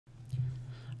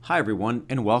Hi everyone,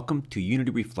 and welcome to Unity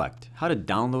Reflect, how to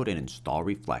download and install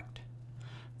Reflect.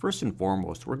 First and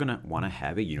foremost, we're going to want to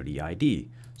have a Unity ID.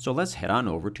 So let's head on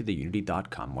over to the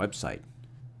unity.com website.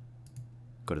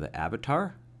 Go to the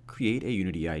avatar, create a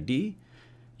Unity ID.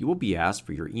 You will be asked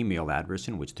for your email address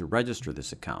in which to register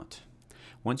this account.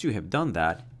 Once you have done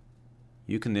that,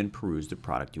 you can then peruse the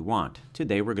product you want.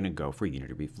 Today we're going to go for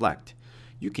Unity Reflect.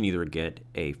 You can either get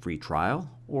a free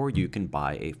trial or you can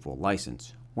buy a full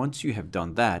license. Once you have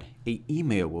done that, an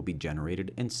email will be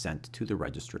generated and sent to the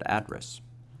registered address.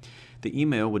 The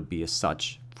email would be as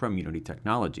such from Unity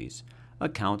Technologies,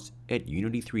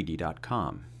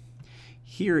 accounts@unity3d.com.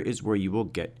 Here is where you will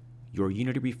get your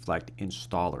Unity Reflect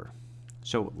installer.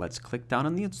 So let's click down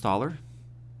on the installer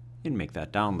and make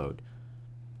that download.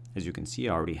 As you can see,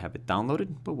 I already have it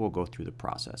downloaded, but we'll go through the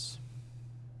process.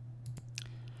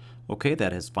 Okay,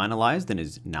 that has finalized and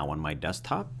is now on my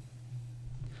desktop.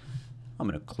 I'm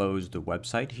going to close the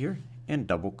website here and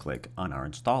double click on our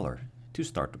installer to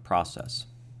start the process.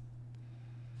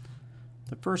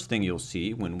 The first thing you'll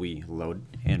see when we load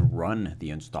and run the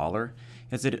installer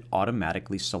is that it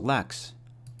automatically selects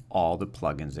all the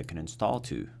plugins it can install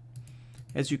to.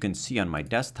 As you can see on my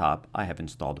desktop, I have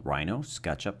installed Rhino,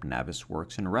 SketchUp,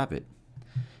 Navisworks, and Revit.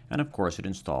 And of course it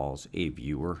installs a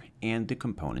viewer and the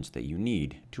components that you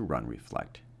need to run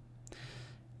Reflect.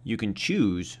 You can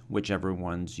choose whichever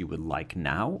ones you would like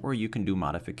now, or you can do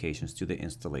modifications to the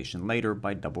installation later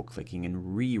by double-clicking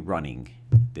and rerunning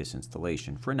this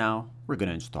installation. For now, we're going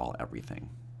to install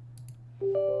everything.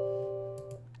 You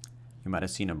might have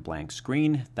seen a blank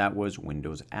screen. That was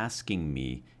Windows asking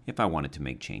me if I wanted to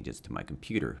make changes to my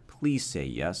computer. Please say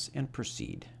yes and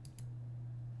proceed.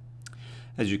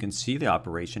 As you can see, the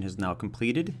operation is now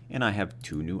completed, and I have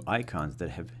two new icons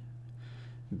that have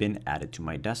been added to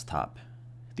my desktop.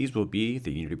 These will be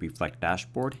the Unity Reflect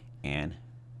dashboard and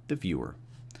the viewer.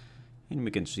 And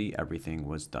we can see everything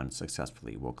was done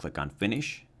successfully. We'll click on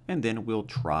Finish, and then we'll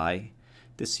try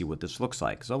to see what this looks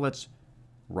like. So let's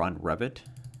run Revit.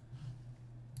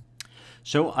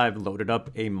 So I've loaded up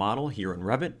a model here in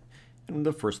Revit, and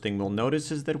the first thing we'll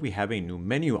notice is that we have a new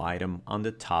menu item on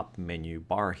the top menu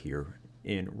bar here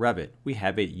in Revit. We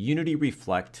have a Unity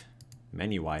Reflect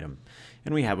menu item,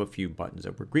 and we have a few buttons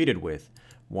that we're greeted with.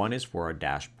 One is for our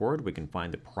dashboard. We can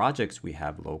find the projects we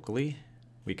have locally.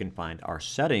 We can find our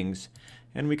settings,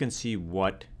 and we can see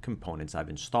what components I've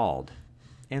installed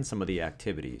and some of the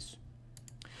activities.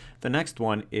 The next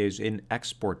one is an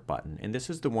export button, and this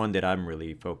is the one that I'm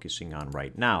really focusing on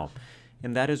right now.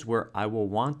 And that is where I will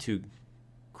want to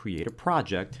create a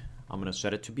project. I'm going to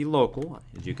set it to be local.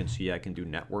 As you can see, I can do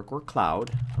network or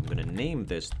cloud. I'm going to name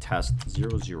this test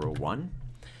 001,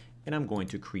 and I'm going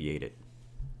to create it.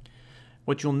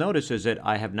 What you'll notice is that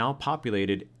I have now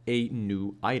populated a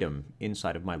new item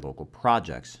inside of my local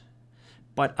projects,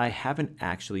 but I haven't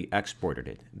actually exported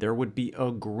it. There would be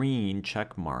a green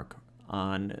check mark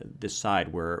on the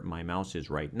side where my mouse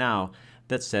is right now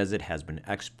that says it has been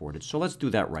exported. So let's do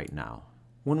that right now.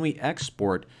 When we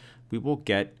export, we will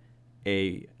get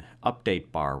a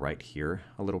update bar right here,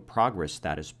 a little progress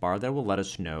status bar that will let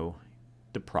us know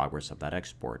the progress of that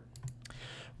export.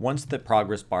 Once the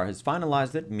progress bar has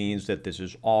finalized, it means that this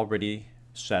is already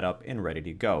set up and ready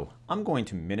to go. I'm going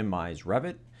to minimize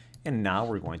Revit, and now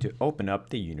we're going to open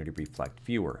up the Unity Reflect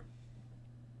viewer.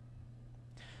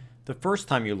 The first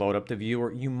time you load up the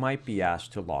viewer, you might be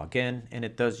asked to log in, and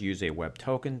it does use a web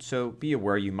token, so be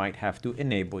aware you might have to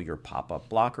enable your pop-up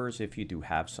blockers if you do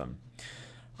have some.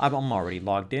 I'm already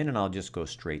logged in, and I'll just go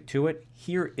straight to it.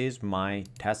 Here is my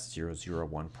test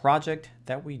 001 project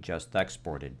that we just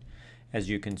exported. As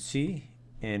you can see,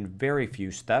 in very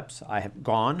few steps, I have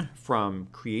gone from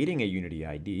creating a Unity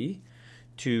ID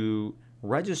to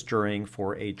registering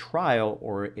for a trial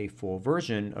or a full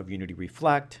version of Unity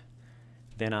Reflect.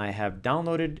 Then I have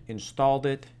downloaded, installed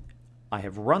it, I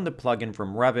have run the plugin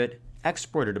from Revit,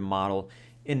 exported a model,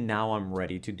 and now I'm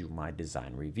ready to do my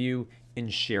design review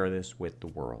and share this with the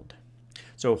world.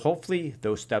 So hopefully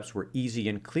those steps were easy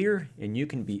and clear, and you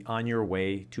can be on your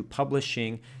way to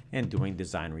publishing and doing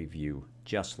design review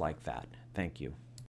just like that. Thank you.